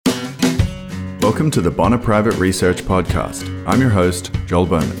Welcome to the Bonner Private Research Podcast. I'm your host, Joel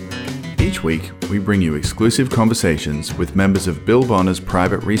Bowman. Each week, we bring you exclusive conversations with members of Bill Bonner's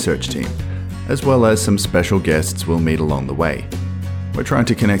private research team, as well as some special guests we'll meet along the way. We're trying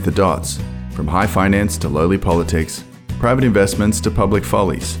to connect the dots, from high finance to lowly politics, private investments to public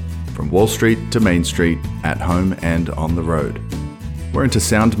follies, from Wall Street to Main Street, at home and on the road. We're into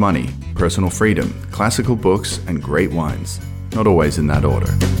sound money, personal freedom, classical books, and great wines, not always in that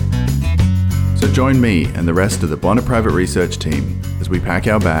order. So join me and the rest of the Bonner Private Research team as we pack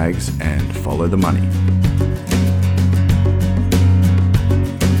our bags and follow the money.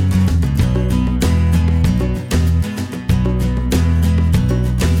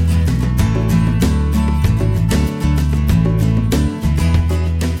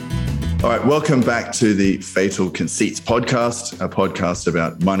 All right, welcome back to the Fatal Conceits Podcast, a podcast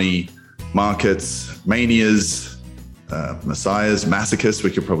about money, markets, manias, messiahs, masochists.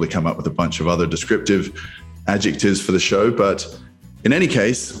 We could probably come up with a bunch of other descriptive adjectives for the show. But in any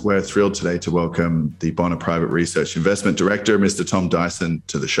case, we're thrilled today to welcome the Bonner Private Research Investment Director, Mr. Tom Dyson,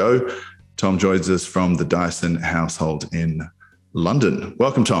 to the show. Tom joins us from the Dyson household in London.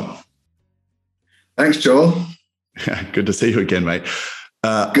 Welcome, Tom. Thanks, Joel. Good to see you again, mate.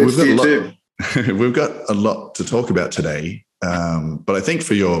 Good to see you too. We've got a lot to talk about today. But I think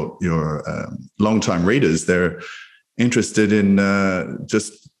for your long-time readers, they're interested in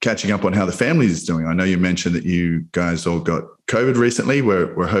just catching up on how the family is doing. I know you mentioned that you guys all got COVID recently.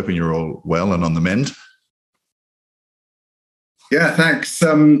 We're hoping you're all well and on the mend. Yeah, thanks.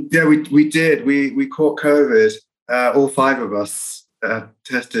 We did. We caught COVID. All five of us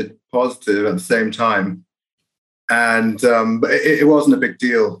tested positive at the same time, and but it wasn't a big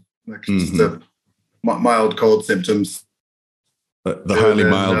deal. Like just mild cold symptoms. The highly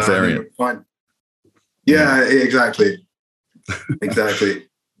mild variant. Fine. Yeah, exactly. Exactly.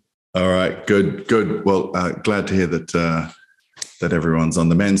 All right, good. Well, glad to hear that everyone's on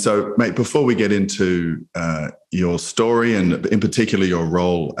the mend. So, mate, before we get into your story and in particular your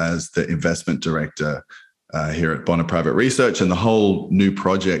role as the investment director here at Bonner Private Research and the whole new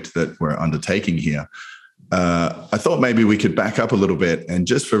project that we're undertaking here, I thought maybe we could back up a little bit, and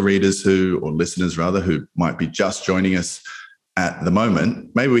just for readers or listeners rather, who might be just joining us at the moment,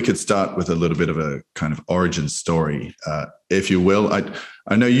 maybe we could start with a little bit of a kind of origin story, if you will.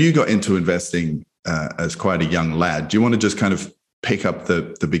 I know you got into investing as quite a young lad. Do you want to just kind of pick up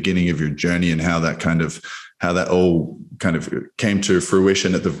the beginning of your journey and how that all kind of came to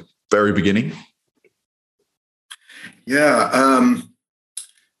fruition at the very beginning? Yeah,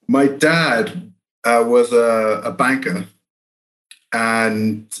 my dad was a banker,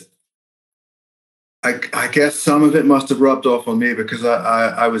 and I guess some of it must have rubbed off on me because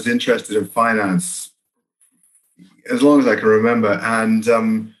I was interested in finance as long as I can remember.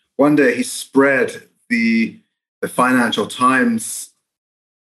 And one day he spread the Financial Times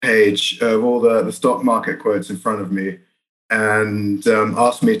page of all the stock market quotes in front of me and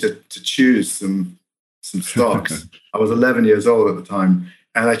asked me to choose some stocks. I was 11 years old at the time,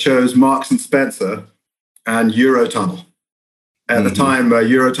 and I chose Marks and Spencer and Eurotunnel. At the time,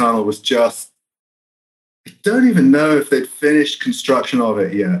 Eurotunnel was just, I don't even know if they'd finished construction of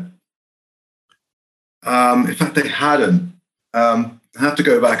it yet. In fact, they hadn't. I have to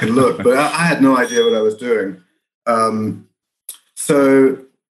go back and look, but I had no idea what I was doing. So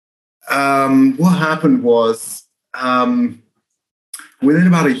what happened was within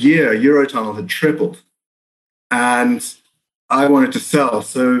about a year, Eurotunnel had tripled, and I wanted to sell.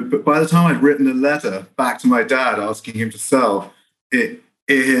 But by the time I'd written a letter back to my dad asking him to sell, it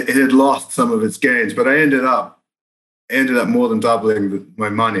had lost some of its gains, but I ended up more than doubling my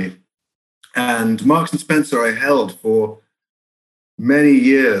money. And Marks and Spencer I held for many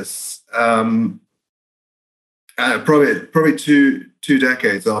years, probably two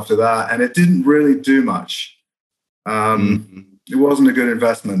decades after that, and it didn't really do much. It wasn't a good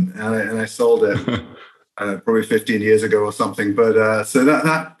investment, and I sold it probably 15 years ago or something. But so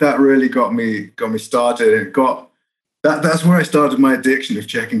that really got me started. That's where I started my addiction of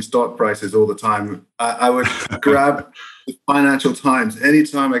checking stock prices all the time. I would grab the Financial Times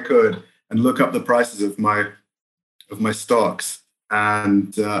anytime I could and look up the prices of my stocks.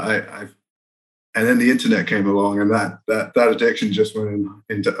 And and then the internet came along, and that addiction just went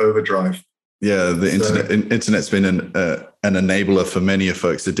into overdrive. Yeah, internet's been an enabler for many of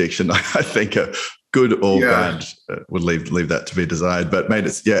folks' addiction. I think a good or bad would leave that to be desired. But mate,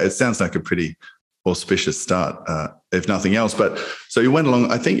 it sounds like a pretty auspicious start, if nothing else. But so you went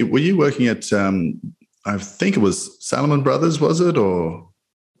along. I think were you working at? I think it was Salomon Brothers, was it, or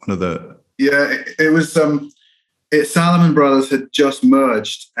one of the? Yeah, it was. Salomon Brothers had just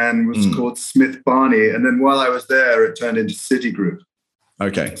merged and was called Smith Barney. And then while I was there, it turned into Citigroup.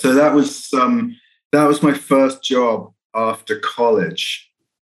 Okay. So that was my first job after college,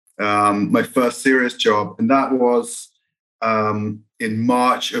 my first serious job. And that was in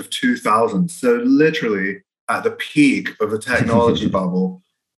March of 2000. So literally at the peak of the technology bubble.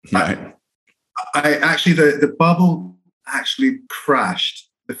 Right. I actually, the bubble actually crashed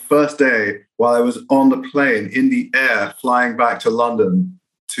the first day while I was on the plane in the air flying back to London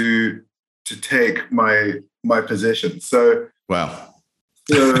to take my position. So wow.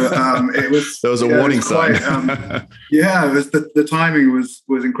 So it was. There was a warning sign. It was the timing was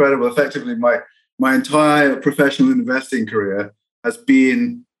incredible. Effectively, my entire professional investing career has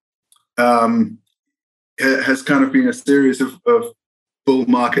been has kind of been a series of bull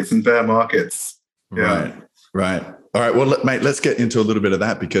markets and bear markets. Yeah. Right. All right. Well, mate, let's get into a little bit of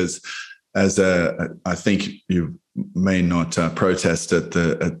that, because as I think you may not protest at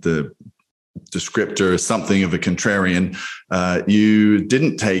the descriptor as something of a contrarian. You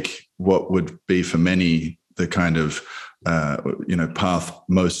didn't take what would be for many the kind of path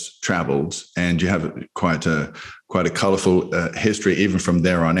most traveled, and you have quite a colorful history even from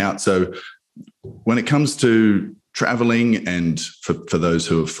there on out. So when it comes to traveling, and for those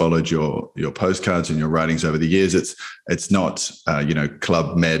who have followed your postcards and your writings over the years, it's not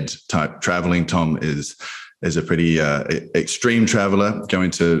Club Med type traveling. Tom is a pretty extreme traveler,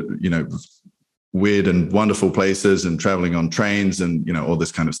 going to weird and wonderful places and traveling on trains and all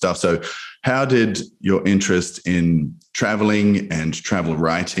this kind of stuff. So how did your interest in traveling and travel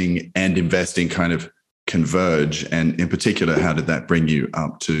writing and investing kind of converge? And in particular, how did that bring you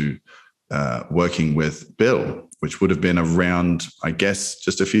up to working with Bill, which would have been around, I guess,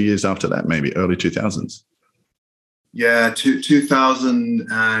 just a few years after that, maybe early 2000s? Yeah,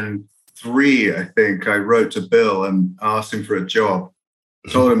 2003, I think. I wrote to Bill and asked him for a job.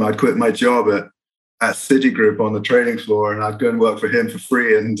 I told him I'd quit my job at Citigroup on the trading floor, and I'd go and work for him for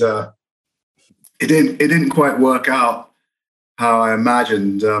free. And it didn't quite work out how I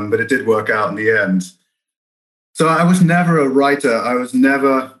imagined, but it did work out in the end. So I was never a writer. I was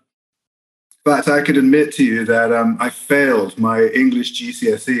never. In fact, I could admit to you that I failed my English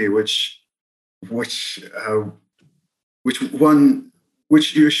GCSE, which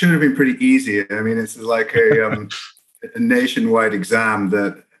should have been pretty easy. I mean, it's like a nationwide exam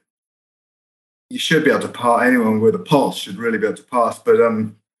that you should be able to pass. Anyone with a pulse should really be able to pass. But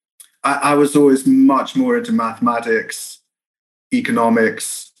I was always much more into mathematics,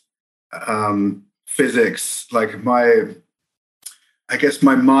 economics, physics. Like I guess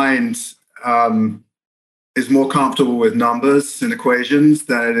my mind is more comfortable with numbers and equations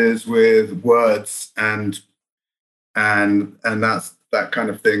than it is with words and that's that kind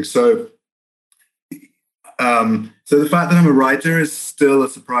of thing. So so the fact that I'm a writer is still a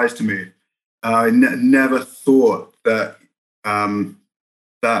surprise to me. I never thought that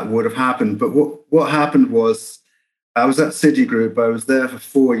that would have happened. But what happened was I was at Citigroup. I was there for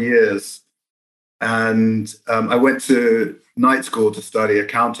 4 years, and I went to night school to study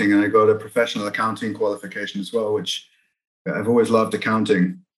accounting, and I got a professional accounting qualification as well, which I've always loved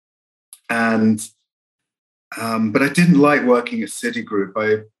accounting. And but I didn't like working at Citigroup.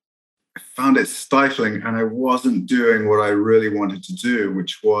 I found it stifling, and I wasn't doing what I really wanted to do,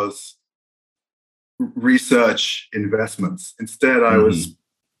 which was research investments. Instead, I was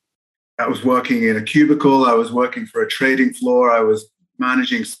working in a cubicle. I was working for a trading floor. I was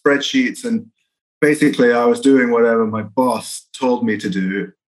managing spreadsheets, and basically I was doing whatever my boss told me to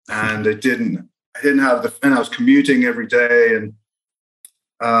do. And I didn't have and I was commuting every day, and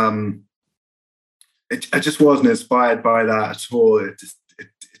I just wasn't inspired by that at all. It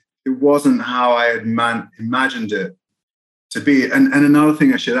wasn't how I had imagined it to be. And another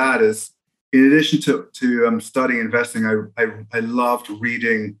thing I should add is, in addition to studying investing, I loved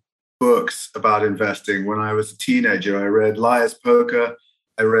reading books about investing. When I was a teenager, I read Liar's Poker,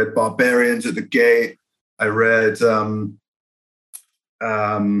 I read Barbarians at the Gate, I read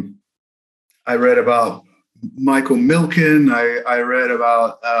about Michael Milken, I read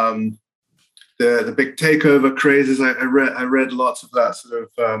about the big takeover crazes. I read lots of that sort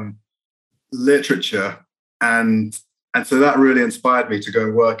of literature, and so that really inspired me to go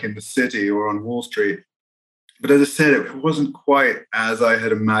and work in the city or on Wall Street. But as I said, it wasn't quite as I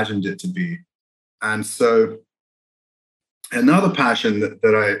had imagined it to be. And so another passion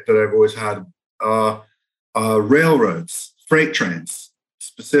that I've always had are railroads, freight trains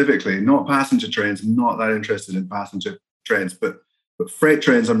specifically, not passenger trains. I'm not that interested in passenger trains, but freight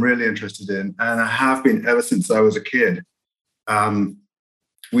trains I'm really interested in, and I have been ever since I was a kid.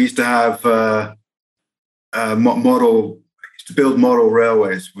 We used to have to build model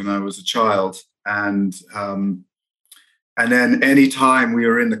railways when I was a child, and then anytime we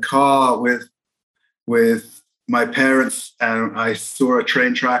were in the car with my parents and I saw a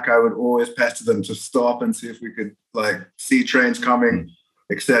train track, I would always pester them to stop and see if we could see trains coming,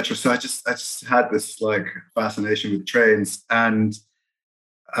 etc. So I just had this fascination with trains, and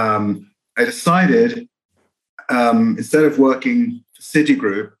I decided instead of working for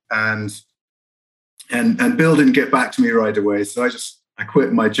Citigroup and Bill didn't get back to me right away, so I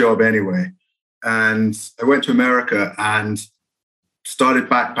quit my job anyway, and I went to America and started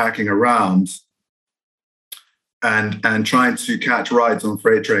backpacking around and trying to catch rides on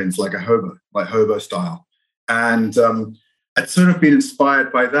freight trains like a hobo style. And I'd sort of been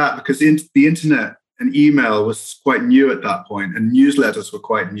inspired by that because the internet and email was quite new at that point, and newsletters were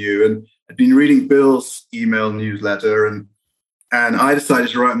quite new. And I'd been reading Bill's email newsletter, and I decided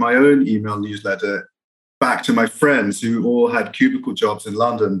to write my own email newsletter back to my friends who all had cubicle jobs in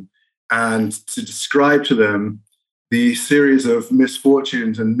London, and to describe to them the series of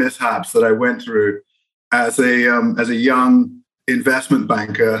misfortunes and mishaps that I went through as a young investment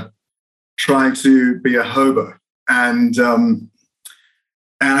banker trying to be a hobo. And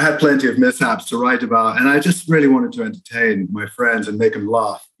I had plenty of mishaps to write about, and I just really wanted to entertain my friends and make them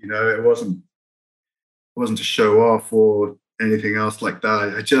laugh. It wasn't to show off or anything else like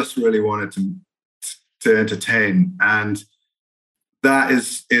that. I just really wanted to entertain, and that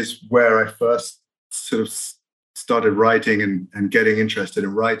is where I first sort of started writing and getting interested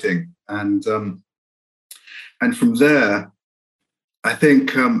in writing, and from there, I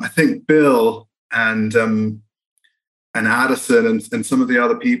think Bill and Addison and some of the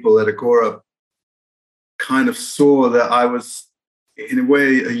other people at Agora kind of saw that I was, in a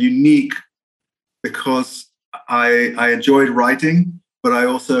way, a unique, because I enjoyed writing, but I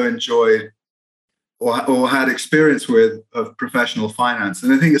also enjoyed or had experience of professional finance.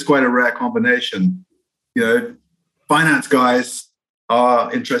 And I think it's quite a rare combination. Finance guys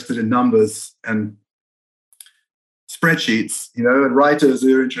are interested in numbers and spreadsheets, and writers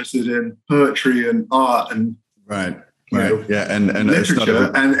are interested in poetry and art and right. Yeah, and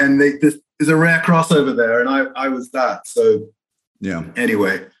literature, there's a rare crossover there, and I was that. So yeah.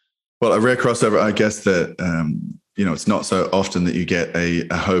 Anyway, well, a rare crossover. I guess that it's not so often that you get a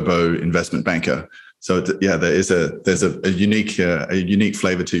hobo investment banker. So there's a unique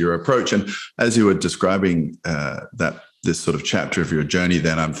flavor to your approach. And as you were describing this sort of chapter of your journey,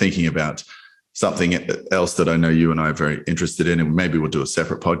 then I'm thinking about something else that I know you and I are very interested in, and maybe we'll do a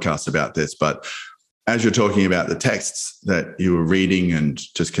separate podcast about this. But as you're talking about the texts that you were reading and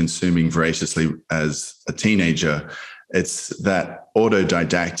just consuming voraciously as a teenager, it's that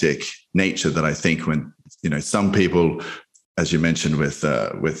autodidactic nature that I think when, some people, as you mentioned with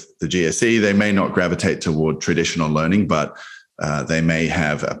the GSE, they may not gravitate toward traditional learning, but they may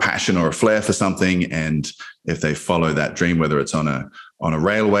have a passion or a flair for something. And if they follow that dream, whether it's on a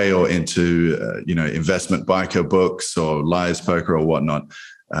railway or into, investment biker books or liar's poker or whatnot,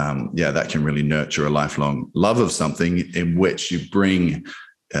 that can really nurture a lifelong love of something in which you bring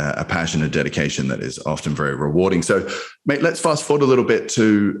a passion and dedication that is often very rewarding. So, mate, let's fast forward a little bit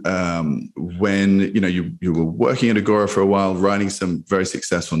to when you were working at Agora for a while, writing some very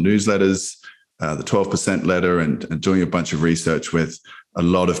successful newsletters, the 12% letter, and doing a bunch of research with a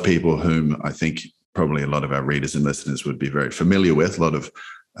lot of people whom I think probably a lot of our readers and listeners would be very familiar with, a lot of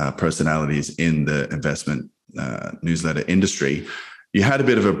personalities in the investment newsletter industry. You had a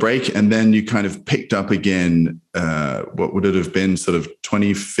bit of a break, and then you kind of picked up again, what would it have been, sort of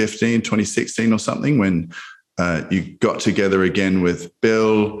 2015, 2016 or something, when you got together again with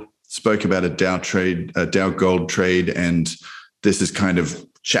Bill, spoke about a Dow Gold trade, and this is kind of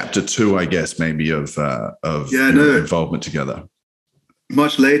chapter 2, I guess, maybe of your involvement together.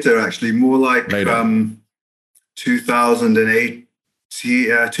 Much later, actually, more like 2008,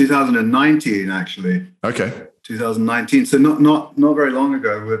 2019, actually. Okay. 2019. So not very long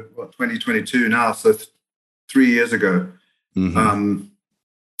ago. We're 2022 now, so 3 years ago. Mm-hmm.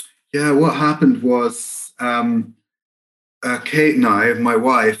 What happened was Kate and I, my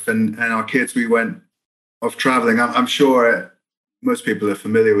wife, and our kids, we went off traveling. I'm sure most people are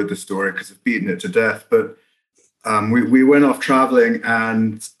familiar with the story because I've beaten it to death. But we went off traveling,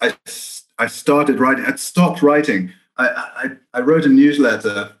 and I started writing. I'd stopped writing. I wrote a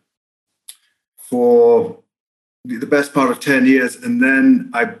newsletter for the best part of 10 years. And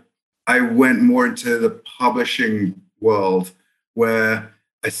then I went more into the publishing world, where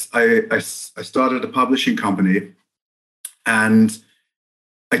I started a publishing company, and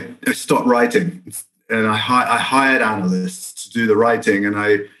I stopped writing, and I hired analysts to do the writing, and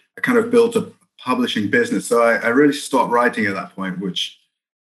I kind of built a publishing business. So I really stopped writing at that point, which,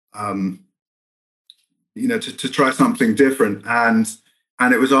 to try something different. And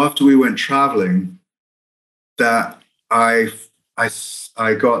it was after we went traveling that I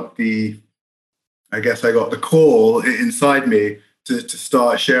got the call inside me to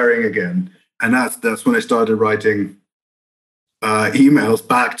start sharing again. And that's when I started writing emails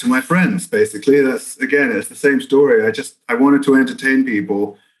back to my friends. Basically, it's the same story. I wanted to entertain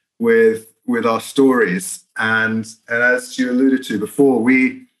people with our stories. And as you alluded to before,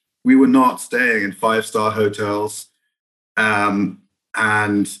 we were not staying in 5-star hotels, and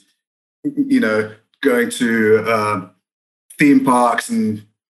going to theme parks, and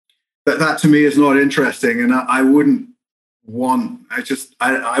that to me is not interesting. And I wouldn't want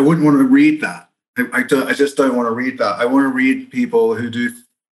to read that. I just don't want to read that. I want to read people who do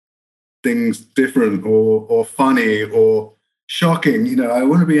things different or funny or shocking. I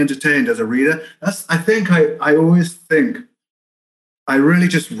want to be entertained as a reader. I always think I really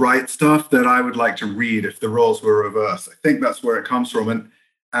just write stuff that I would like to read if the roles were reversed. I think that's where it comes from.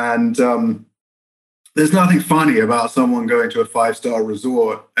 And there's nothing funny about someone going to a 5-star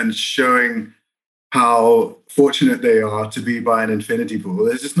resort and showing how fortunate they are to be by an infinity pool.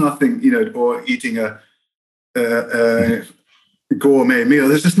 There's just nothing, or eating a gourmet meal.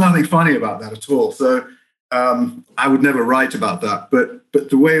 There's just nothing funny about that at all. So I would never write about that. But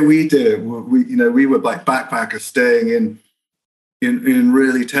the way we did it, we were like backpackers staying in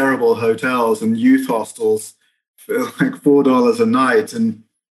really terrible hotels and youth hostels for like $4 a night, and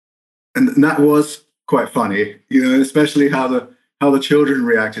that was quite funny, especially how the children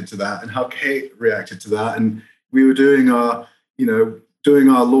reacted to that and how Kate reacted to that. And we were doing our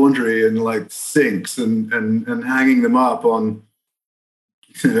laundry in like sinks and hanging them up on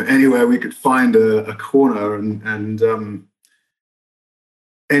anywhere we could find a corner. And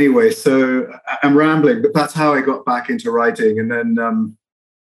anyway, so I'm rambling, but that's how I got back into writing. And then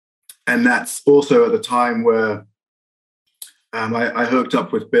and that's also at the time where I hooked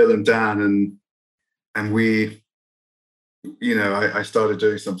up with Bill and Dan, and we, I started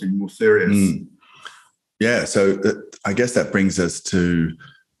doing something more serious. Yeah, so I guess that brings us to,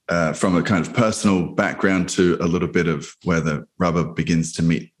 from a kind of personal background to a little bit of where the rubber begins to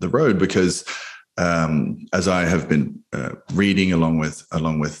meet the road, because as I have been reading along with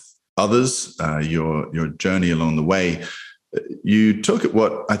others, your journey along the way, you took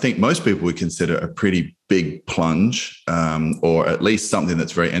what I think most people would consider a pretty big plunge, or at least something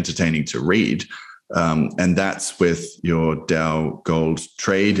that's very entertaining to read. And that's with your Dow Gold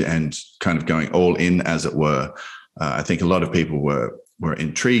trade and kind of going all in, as it were. I think a lot of people were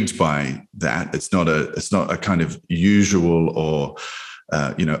intrigued by that. It's not a kind of usual or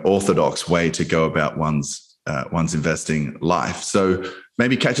orthodox way to go about one's investing life. So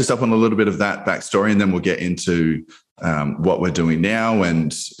maybe catch us up on a little bit of that backstory, and then we'll get into what we're doing now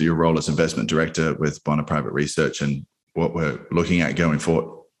and your role as investment director with Bonner Private Research and what we're looking at going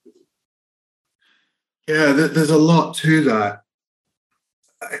forward. Yeah, there's a lot to that.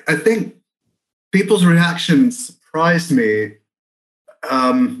 I think people's reactions surprised me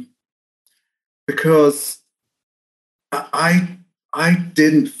because I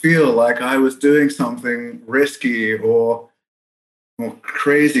didn't feel like I was doing something risky or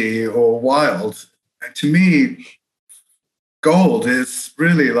crazy or wild. To me, gold is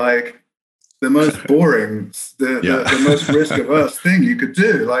really like the most boring, the most risk-averse thing you could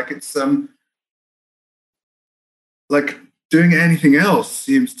do. Like it's like doing anything else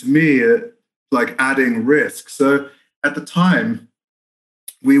seems to me like adding risk. So at the time,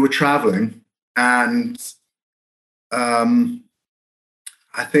 we were traveling, and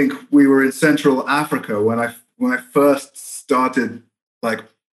I think we were in Central Africa when I first started like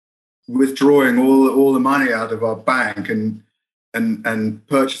withdrawing all the money out of our bank and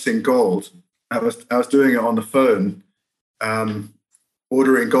purchasing gold. I was doing it on the phone,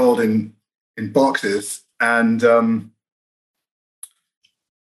 ordering gold in boxes. And to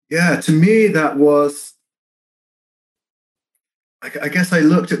me, that was, I guess I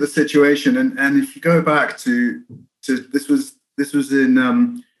looked at the situation, and if you go back to this was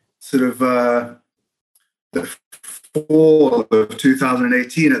in sort of the fall of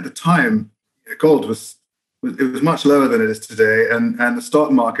 2018. At the time, gold was much lower than it is today, and the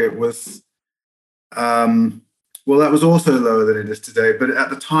stock market was that was also lower than it is today. But at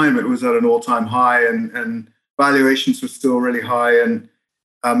the time, it was at an all-time high, and valuations were still really high. And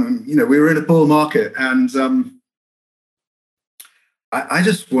we were in a bull market, and I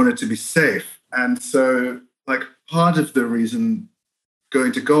just wanted to be safe. And so, like, part of the reason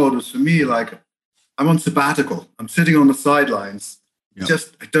going to gold was for me, like, I'm on sabbatical. I'm sitting on the sidelines. Yep.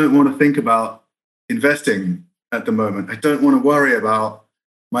 I don't want to think about investing at the moment. I don't want to worry about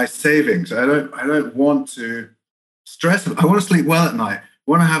my savings. I don't want to stress. I want to sleep well at night. I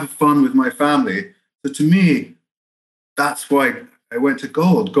want to have fun with my family. So to me, that's why I went to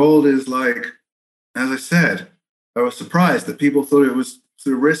gold. Gold is like, as I said, I was surprised that people thought it was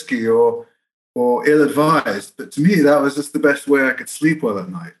sort of risky or ill-advised. But to me, that was just the best way I could sleep well at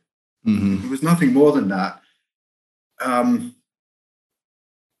night. Mm-hmm. It was nothing more than that.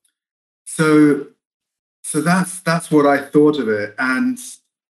 So that's what I thought of it. And,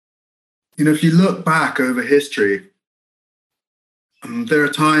 you know, if you look back over history, there are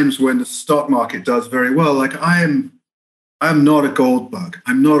times when the stock market does very well. Like I'm not a gold bug.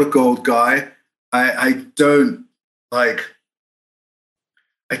 I'm not a gold guy. I don't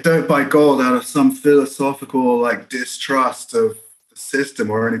buy gold out of some philosophical like distrust of the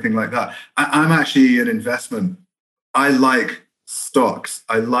system or anything like that. I'm actually an investment. I like stocks.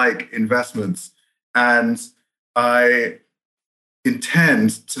 I like investments. And I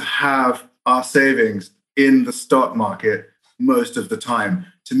intend to have our savings in the stock market most of the time.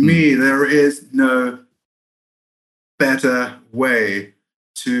 To me, there is no better way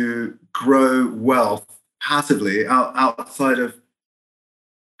to grow wealth passively outside of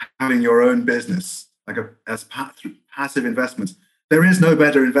having your own business, like through passive investments. There is no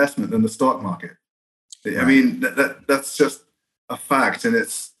better investment than the stock market. Right. I mean, that's just a fact, and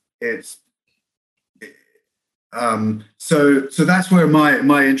so that's where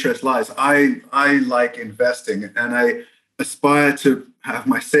my interest lies. I like investing, and I aspire to have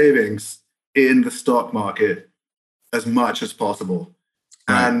my savings in the stock market as much as possible.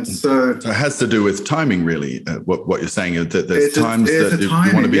 Right. And so it has to do with timing, really. What you're saying is that there's times that you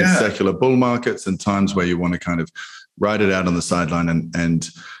want to be in secular bull markets, and times where you want to kind of ride it out on the sideline and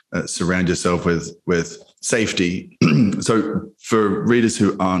surround yourself with safety. So for readers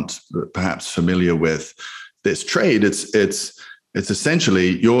who aren't perhaps familiar with this trade, it's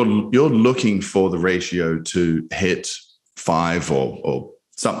essentially you're looking for the ratio to hit 5 or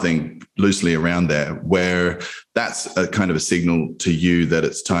something loosely around there, where that's a kind of a signal to you that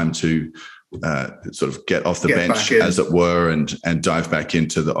it's time to sort of get off the bench, as it were, and dive back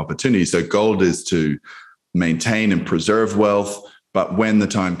into the opportunity. So gold is to maintain and preserve wealth, but when the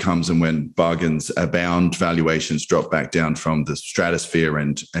time comes and when bargains abound, valuations drop back down from the stratosphere,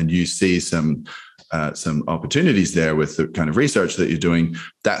 and you see some opportunities there with the kind of research that you're doing,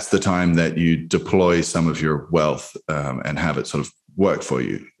 that's the time that you deploy some of your wealth and have it sort of work for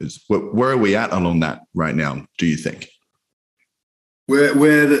you. Where are we at along that right now, do you think? We're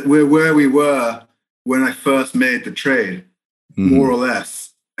where we were when I first made the trade, more or less.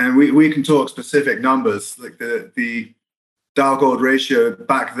 And we can talk specific numbers. Like the Dow Gold ratio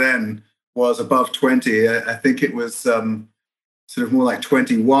back then was above 20. I think it was sort of more like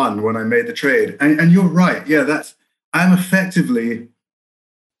 21 when I made the trade. And you're right. Yeah, I'm effectively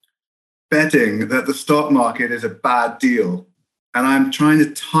betting that the stock market is a bad deal. And I'm trying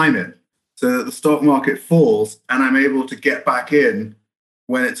to time it so that the stock market falls and I'm able to get back in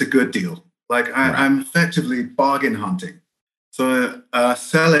when it's a good deal. Like I'm effectively bargain hunting. So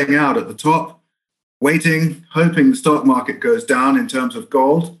selling out at the top, waiting, hoping the stock market goes down in terms of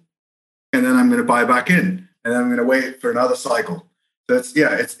gold, and then I'm going to buy back in, and then I'm going to wait for another cycle. So it's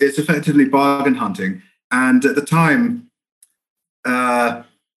effectively bargain hunting. And at the time,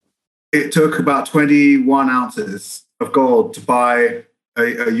 it took about 21 ounces of gold to buy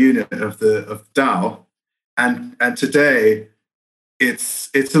a unit of Dow, and today it's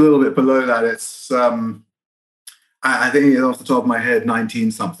a little bit below that. It's I think off the top of my head,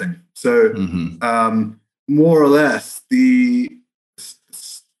 19 something. So more or less and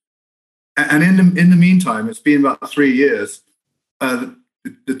in the meantime, it's been about 3 years. The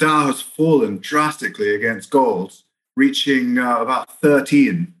Dow has fallen drastically against gold, reaching about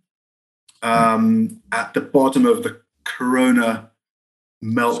 13 at the bottom of the Corona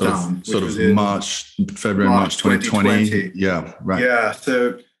meltdown, sort of March 2020. Yeah, right. Yeah,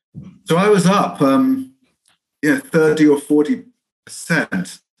 so I was up 30 or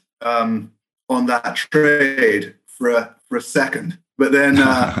 40% on that trade for a second, but then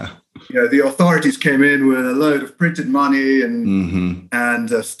the authorities came in with a load of printed money and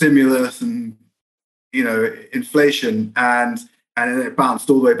stimulus and inflation, and it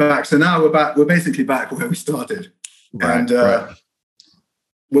bounced all the way back. So now we're basically back where we started,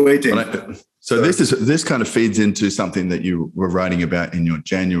 waiting. So this kind of feeds into something that you were writing about in your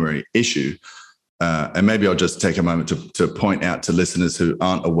January issue. And maybe I'll just take a moment to point out to listeners who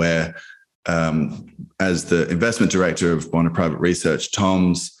aren't aware, as the investment director of Bowman Private Research,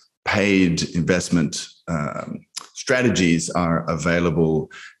 Tom's paid investment strategies are available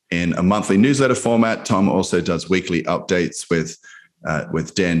in a monthly newsletter format. Tom also does weekly updates with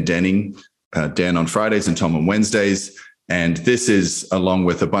Dan Denning, Dan on Fridays and Tom on Wednesdays. And this is along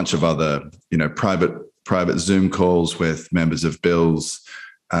with a bunch of other, private Zoom calls with members of Bill's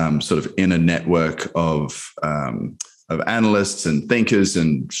sort of inner network of analysts and thinkers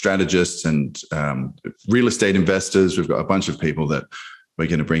and strategists and real estate investors. We've got a bunch of people that we're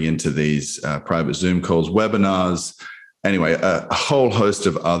going to bring into these private Zoom calls, webinars. Anyway, a whole host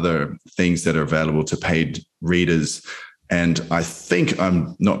of other things that are available to paid readers. And I think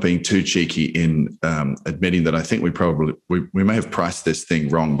I'm not being too cheeky in admitting that I think we may have priced this thing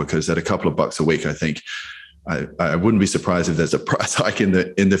wrong, because at a couple of bucks a week, I think I wouldn't be surprised if there's a price hike in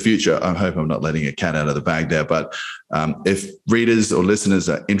the future. I hope I'm not letting a cat out of the bag there. But if readers or listeners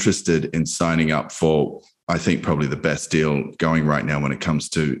are interested in signing up for, I think, probably the best deal going right now when it comes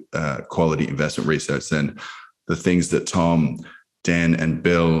to quality investment research, then the things that Tom, Dan, and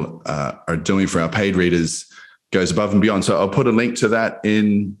Bill are doing for our paid readers goes above and beyond. So I'll put a link to that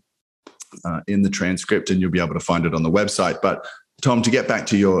in the transcript, and you'll be able to find it on the website. But Tom, to get back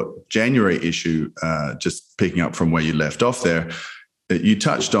to your January issue, just picking up from where you left off there, you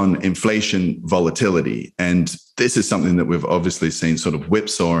touched on inflation volatility. And this is something that we've obviously seen sort of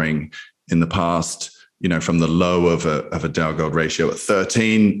whipsawing in the past, from the low of a Dow Gold ratio at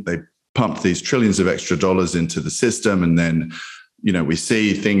 13. They pumped these trillions of extra dollars into the system. And then, we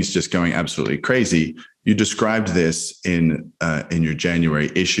see things just going absolutely crazy. You described this in your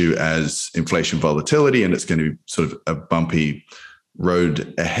January issue as inflation volatility, and it's going to be sort of a bumpy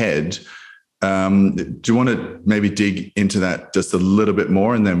road ahead. Do you want to maybe dig into that just a little bit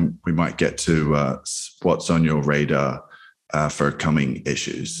more, and then we might get to what's on your radar for coming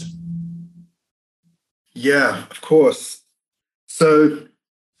issues? Yeah, of course. So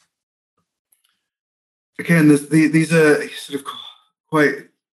again, these are sort of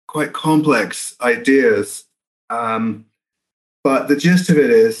quite complex ideas, but the gist of it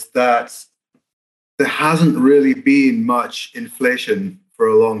is that there hasn't really been much inflation for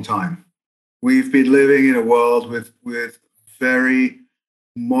a long time. We've been living in a world with very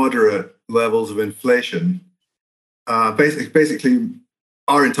moderate levels of inflation, basically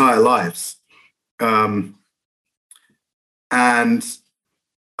our entire lives. And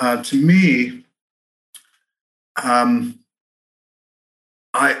to me,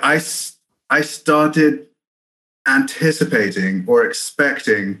 I started anticipating or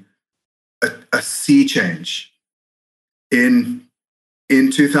expecting a sea change in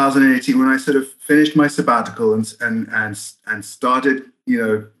 2018 when I sort of finished my sabbatical and started,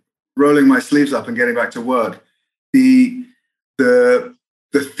 rolling my sleeves up and getting back to work. The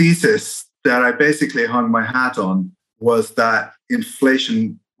thesis that I basically hung my hat on was that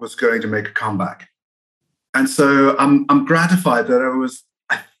inflation was going to make a comeback. And so I'm gratified that I was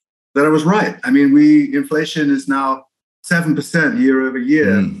right. I mean, inflation is now 7% year over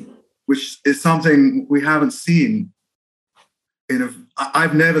year, which is something we haven't seen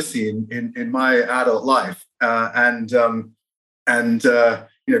I've never seen in my adult life. Bill's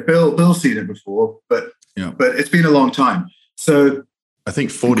seen it before, but it's been a long time. So I think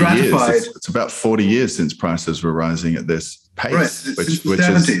 40 years. It's about 40 years since prices were rising at this pace, right, which since the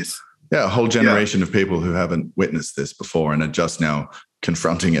 70s. Is a whole generation of people who haven't witnessed this before and are just now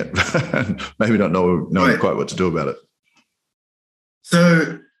confronting it, maybe not knowing right. quite what to do about it.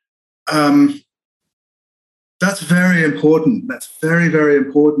 So that's very important. That's very, very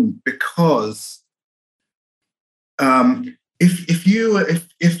important, because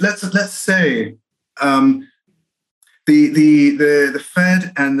if let's say the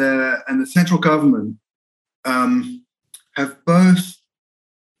Fed and the central government have both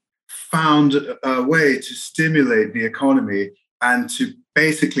found a way to stimulate the economy, and to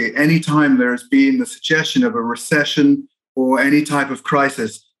basically, anytime there has been the suggestion of a recession or any type of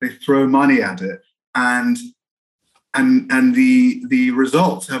crisis, they throw money at it, and the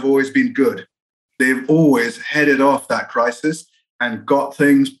results have always been good. They've always headed off that crisis and got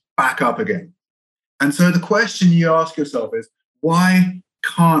things back up again. And so the question you ask yourself is, why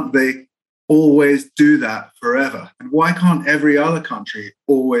can't they always do that forever? And why can't every other country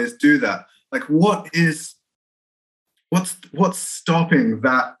always do that? Like, what's stopping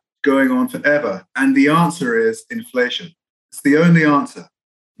that going on forever? And the answer is inflation. It's the only answer.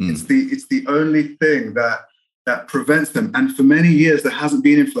 It's the only thing that prevents them. And for many years, there hasn't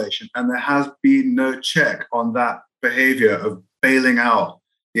been inflation, and there has been no check on that behavior of bailing out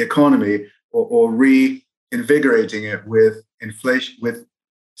the economy or reinvigorating it with inflation, with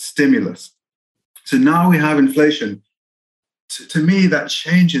stimulus. So now we have inflation. To me, that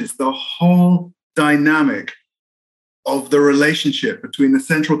changes the whole dynamic of the relationship between the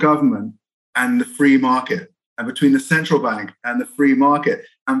central government and the free market, and between the central bank and the free market,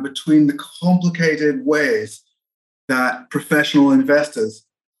 and between the complicated ways that professional investors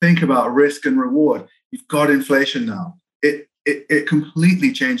think about risk and reward. You've got inflation now. It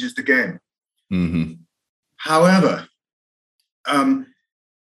completely changes the game. Mm-hmm. However,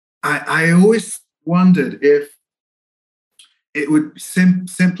 I always wondered if it would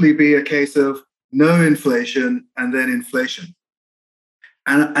simply be a case of no inflation and then inflation.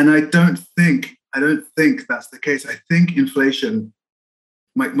 And I don't think that's the case. I think inflation,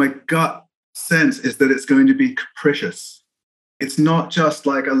 my gut sense is that it's going to be capricious. It's not just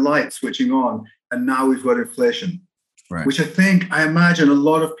like a light switching on and now we've got inflation, right? Which I imagine a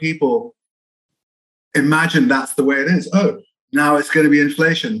lot of people imagine that's the way it is. Oh, now it's going to be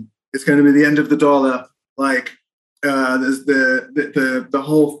inflation. It's going to be the end of the dollar. Like there's the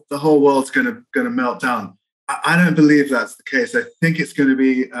whole world's going to melt down. I don't believe that's the case. I think it's going to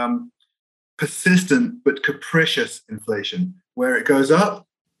be persistent but capricious inflation, where it goes up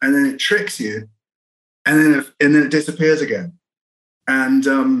and then it tricks you, and then it disappears again. And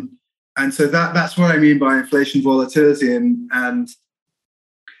so that's what I mean by inflation volatility, and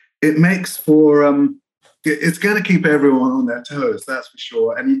it makes for it's going to keep everyone on their toes, that's for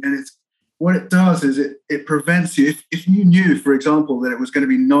sure. And it's what it does is it prevents you. If you knew, for example, that it was going to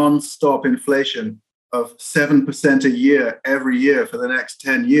be non-stop inflation of 7% a year every year for the next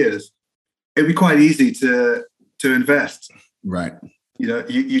 10 years, it'd be quite easy to invest. Right. You know,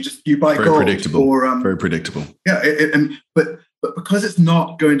 you buy very gold. Predictable. Very predictable. Yeah. But because it's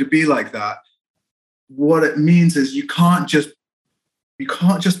not going to be like that, what it means is you can't just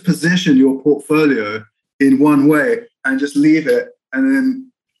position your portfolio in one way and just leave it and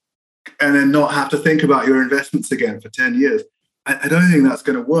then not have to think about your investments again for 10 years. I don't think that's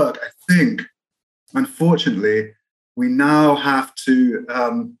going to work. I think, unfortunately, we now have to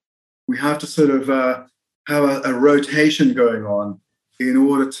sort of have a rotation going on in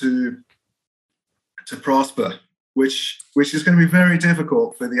order to prosper, which is going to be very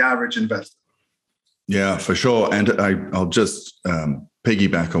difficult for the average investor. Yeah, for sure. And I'll just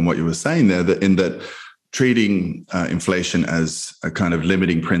piggyback on what you were saying there, that treating inflation as a kind of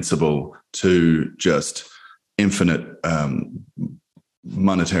limiting principle to just infinite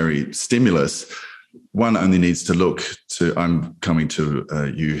monetary stimulus, one only needs to look to, I'm coming to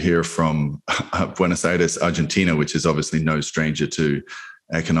you here from Buenos Aires, Argentina, which is obviously no stranger to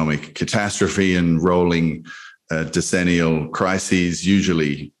economic catastrophe and rolling decennial crises,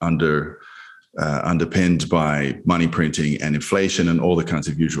 usually underpinned by money printing and inflation and all the kinds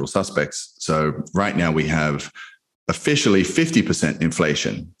of usual suspects. So right now we have officially 50%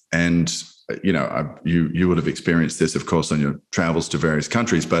 inflation. And, you know, you would have experienced this, of course, on your travels to various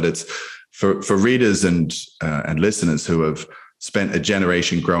countries, but it's for readers and listeners who have spent a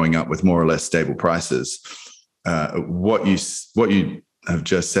generation growing up with more or less stable prices. What you have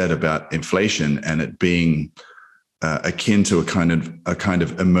just said about inflation and it being akin to a kind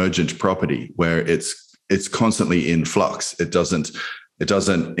of emergent property where it's constantly in flux. It doesn't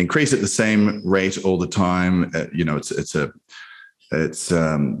increase at the same rate all the time. You know, it's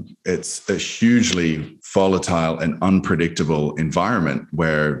a hugely volatile and unpredictable environment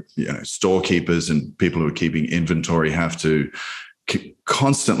where, you know, storekeepers and people who are keeping inventory have to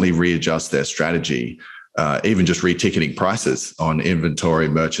constantly readjust their strategy, even just reticketing prices on inventory,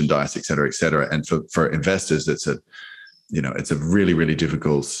 merchandise, et cetera, and for investors, it's a really, really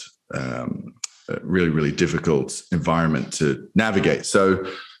difficult, really difficult environment to navigate. So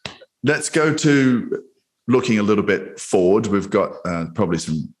let's go to looking a little bit forward. We've got probably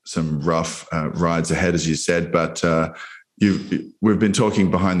some rough rides ahead, as you said, but we've been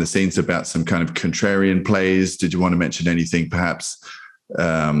talking behind the scenes about some kind of contrarian plays. Did you want to mention anything, perhaps,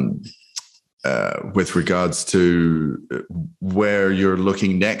 with regards to where you're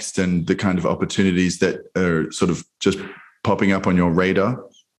looking next and the kind of opportunities that are sort of just popping up on your radar?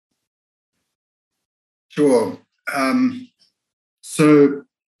 Sure. So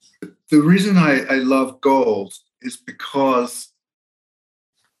the reason I love gold is because,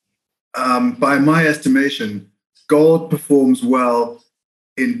 by my estimation, gold performs well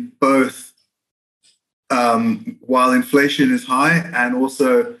in both while inflation is high and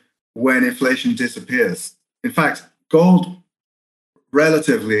also when inflation disappears. In fact, gold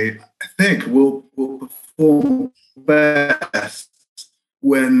relatively, I think, will perform best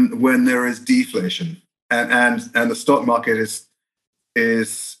when there is deflation and the stock market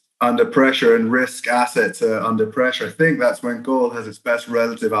is under pressure and risk assets are under pressure. I think that's when gold has its best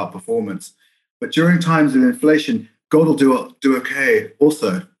relative outperformance. But during times of inflation, gold will do okay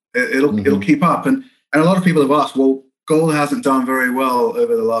also. It'll keep up. And a lot of people have asked, well, gold hasn't done very well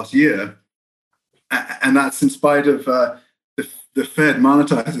over the last year, and that's in spite of the Fed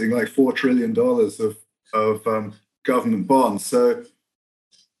monetizing like $4 trillion of government bonds. So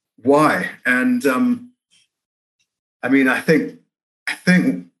why? And I mean, I think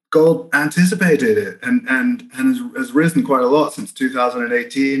gold anticipated it and has risen quite a lot since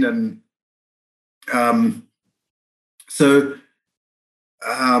 2018, and so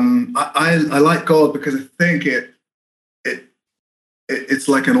I like gold because I think it's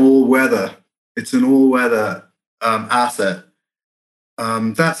like an all-weather. It's an all-weather asset.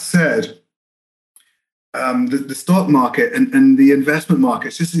 That said, the stock market and the investment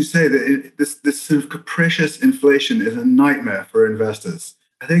markets, just as you say, that this sort of capricious inflation is a nightmare for investors.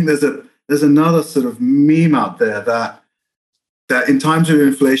 I think there's another sort of meme out there that in times of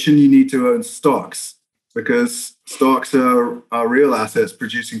inflation you need to own stocks because stocks are real assets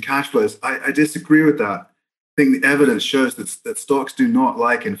producing cash flows. I disagree with that. I think the evidence shows that stocks do not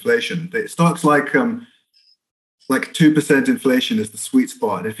like inflation. Stocks like 2% inflation is the sweet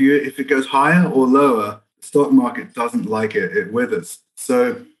spot. If it goes higher or lower, the stock market doesn't like it. It withers.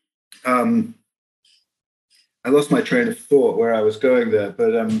 So I lost my train of thought where I was going there,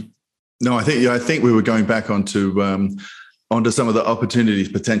 but no, I think we were going back onto some of the opportunities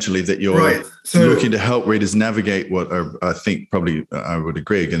potentially that you're right. So, looking to help readers navigate what are, I think probably I would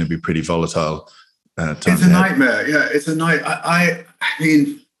agree, are going to be pretty volatile times. It's a nightmare. Yeah, it's a night. I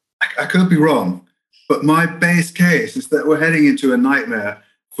mean, I could be wrong, but my base case is that we're heading into a nightmare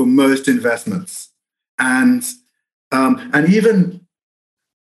for most investments, and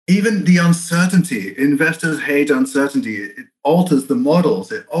even the uncertainty. Investors hate uncertainty. It alters the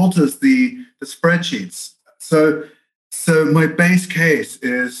models. It alters the spreadsheets. So my base case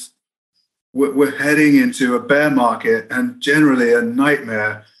is we're heading into a bear market and generally a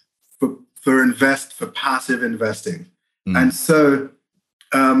nightmare for passive investing. And so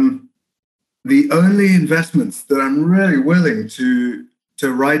the only investments that I'm really willing to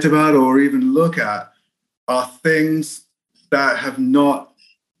write about or even look at are things that have not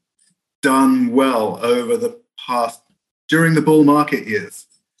done well over the past, during the bull market years.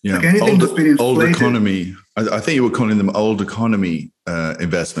 Yeah, like anything that's been inflated. Old economy. I think you were calling them old economy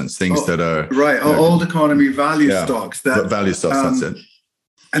investments, things that are right. Old economy value stocks. Value stocks. That's it.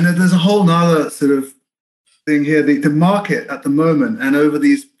 And then there's a whole nother sort of thing here. The market at the moment and over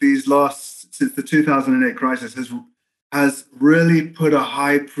these last, since the 2008 crisis, has really put a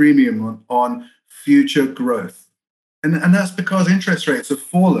high premium on future growth, and that's because interest rates have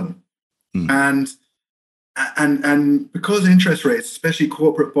fallen. And because interest rates, especially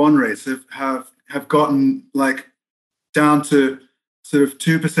corporate bond rates, have gotten like down to sort of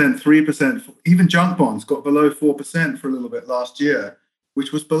 2%, 3%. Even junk bonds got below 4% for a little bit last year,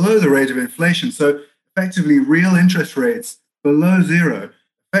 which was below the rate of inflation. So effectively, real interest rates below zero.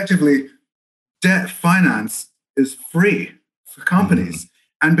 Effectively, debt finance is free for companies,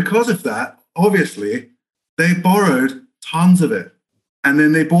 and because of that, obviously, they borrowed tons of it. And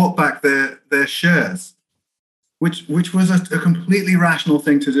then they bought back their shares, which was a completely rational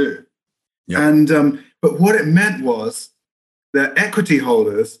thing to do. Yep. And but what it meant was that equity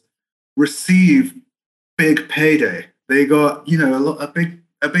holders received big payday. They got a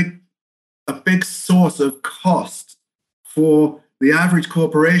big source of cost for the average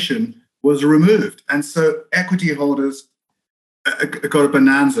corporation was removed, and so equity holders got a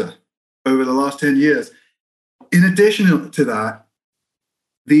bonanza over the last 10 years. In addition to that,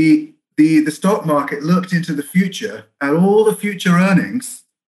 the stock market looked into the future at all the future earnings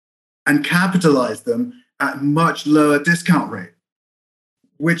and capitalized them at much lower discount rate,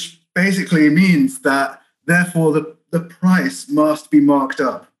 which basically means that therefore the price must be marked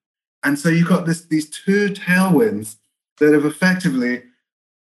up. And so you've got these two tailwinds that have effectively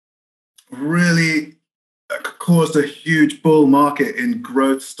really caused a huge bull market in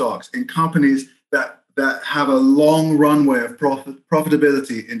growth stocks, in companies that have a long runway of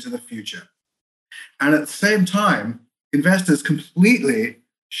profitability into the future. And at the same time, investors completely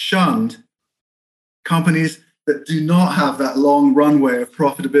shunned companies that do not have that long runway of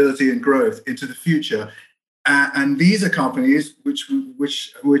profitability and growth into the future. And these are companies which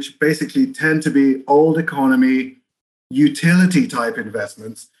basically tend to be old economy, utility type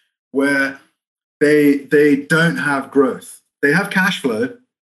investments where they don't have growth. They have cash flow,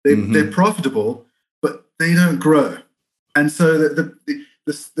 they're profitable, but they don't grow. And so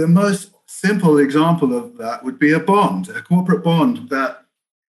the most simple example of that would be a bond, a corporate bond that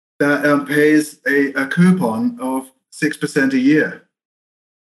pays a coupon of 6% a year.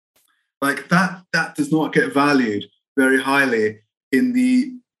 Like that does not get valued very highly in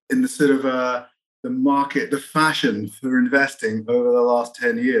the sort of market, the fashion for investing over the last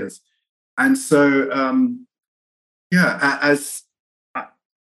 10 years. And so, as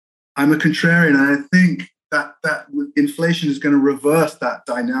I'm a contrarian, and I think that inflation is going to reverse that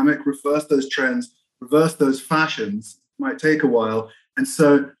dynamic, reverse those trends, reverse those fashions. It might take a while. And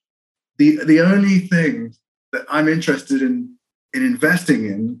so the only thing that I'm interested in investing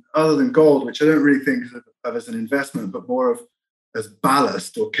in, other than gold, which I don't really think of as an investment, but more of as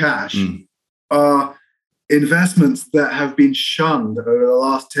ballast or cash, are investments that have been shunned over the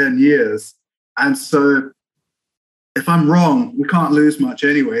last 10 years. And so if I'm wrong, we can't lose much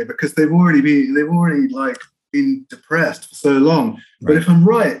anyway, because they've already been depressed for so long. Right. But if I'm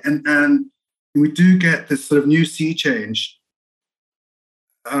right, and we do get this sort of new sea change,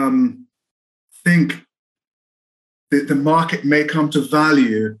 think that the market may come to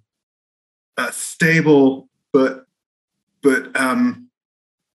value stable but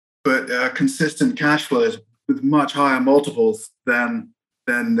consistent cash flows with much higher multiples than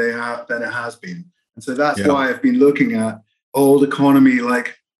it has been. And so that's why I've been looking at old economy,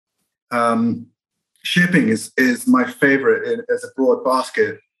 like shipping is my favorite as a broad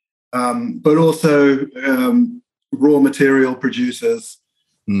basket, but also raw material producers,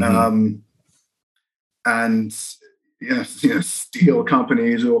 and steel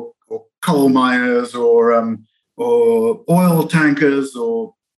companies or coal miners or oil tankers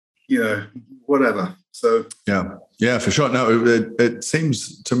or whatever. So yeah, for sure. No, it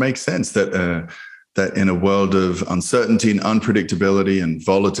seems to make sense that in a world of uncertainty and unpredictability and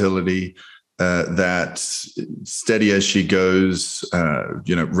volatility, that steady as she goes,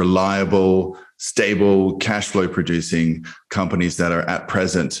 reliable, stable, cash flow producing companies that are at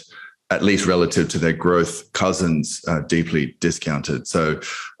present, at least relative to their growth cousins, deeply discounted. So,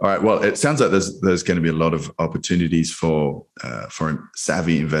 all right, well, it sounds like there's going to be a lot of opportunities for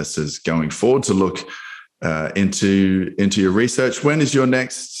savvy investors going forward to look into your research. When is your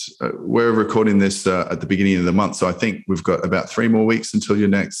next? We're recording this at the beginning of the month, so I think we've got about 3 more weeks until your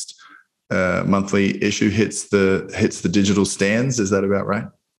next monthly issue hits the digital stands. Is that about right?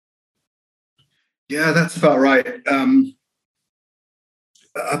 Yeah, that's about right.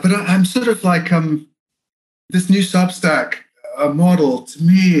 But I'm sort of like this new Substack model. To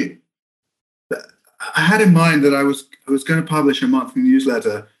me, I had in mind that I was going to publish a monthly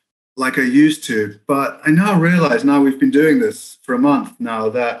newsletter like I used to, but I now realize, now we've been doing this for a month now,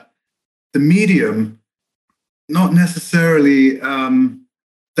 that the medium, not necessarily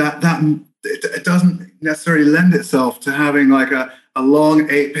it doesn't necessarily lend itself to having like a long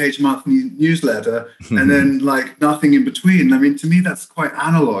 8-page monthly newsletter and then like nothing in between. I mean, to me, that's quite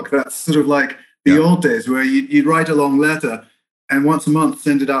analog. That's sort of like the old days where you'd write a long letter and once a month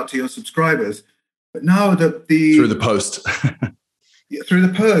send it out to your subscribers. But now through the post. Through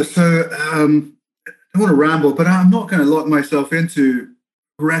the post. So I don't want to ramble, but I'm not going to lock myself into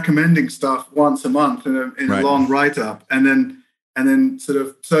recommending stuff once a month in a long write-up. And then sort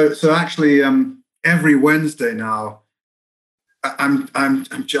of, so actually every Wednesday now, I'm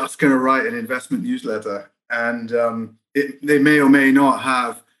just going to write an investment newsletter, and they may or may not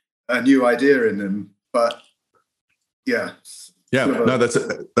have a new idea in them, but no,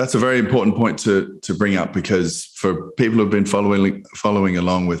 that's a very important point to bring up, because for people who've been following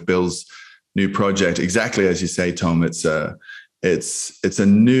along with Bill's new project, exactly as you say, Tom, it's a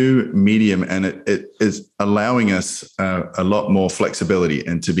new medium, and it is allowing us a lot more flexibility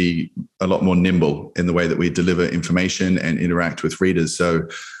and to be a lot more nimble in the way that we deliver information and interact with readers. So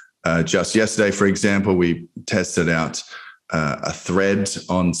just yesterday, for example, we tested out a thread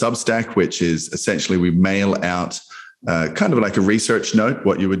on Substack, which is essentially we mail out kind of like a research note,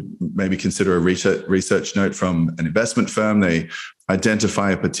 what you would maybe consider a research note from an investment firm. They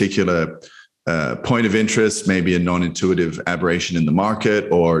identify a particular point of interest, maybe a non-intuitive aberration in the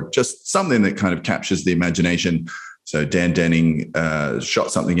market, or just something that kind of captures the imagination. So Dan Denning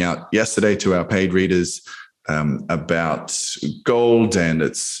shot something out yesterday to our paid readers about gold and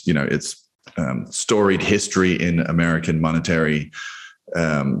its storied history in American monetary,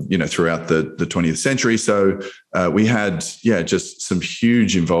 throughout the 20th century. So we had, just some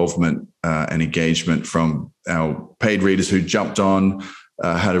huge involvement and engagement from our paid readers who jumped on.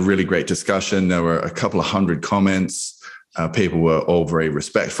 Had a really great discussion. There were a couple of 100 comments. People were all very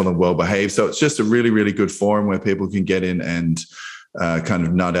respectful and well behaved. So it's just a really, really good forum where people can get in and kind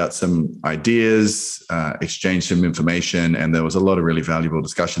of nut out some ideas, exchange some information. And there was a lot of really valuable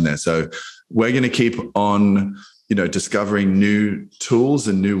discussion there. So we're going to keep on, discovering new tools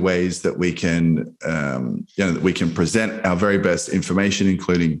and new ways that we can, that we can present our very best information,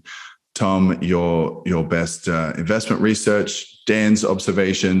 including Tom, your best investment research, Dan's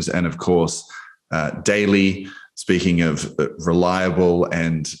observations, and of course, daily. Speaking of reliable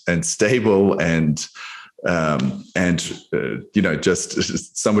and stable and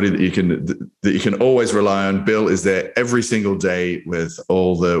just somebody that you can always rely on. Bill is there every single day with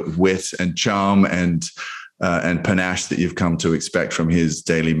all the wit and charm and panache that you've come to expect from his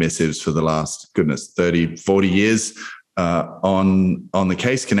daily missives for the last 30, 40 years on the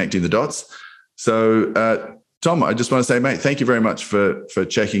case, connecting the dots. So Tom, I just want to say, mate, thank you very much for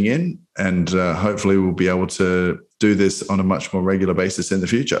checking in, and hopefully we'll be able to do this on a much more regular basis in the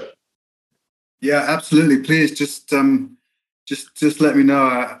future. Yeah, absolutely. Please just let me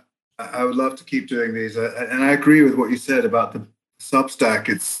know. I would love to keep doing these, and I agree with what you said about the Substack.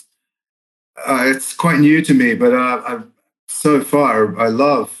 It's quite new to me, but so far I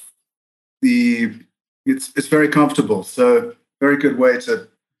love it's very comfortable. So very good way to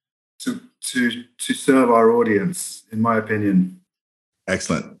serve our audience, in my opinion.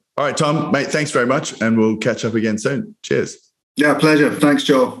 Excellent. All right, Tom, mate, thanks very much, and we'll catch up again soon. Cheers. Yeah, pleasure. Thanks,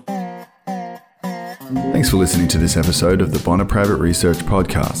 Joel. Thanks for listening to this episode of the Bonner Private Research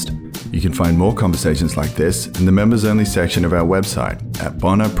Podcast. You can find more conversations like this in the members-only section of our website at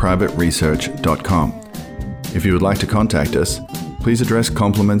bonnerprivateresearch.com. If you would like to contact us, please address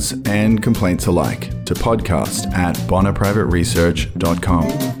compliments and complaints alike to podcast@bonnerprivateresearch.com.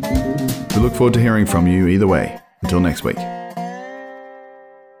 We look forward to hearing from you either way. Until next week.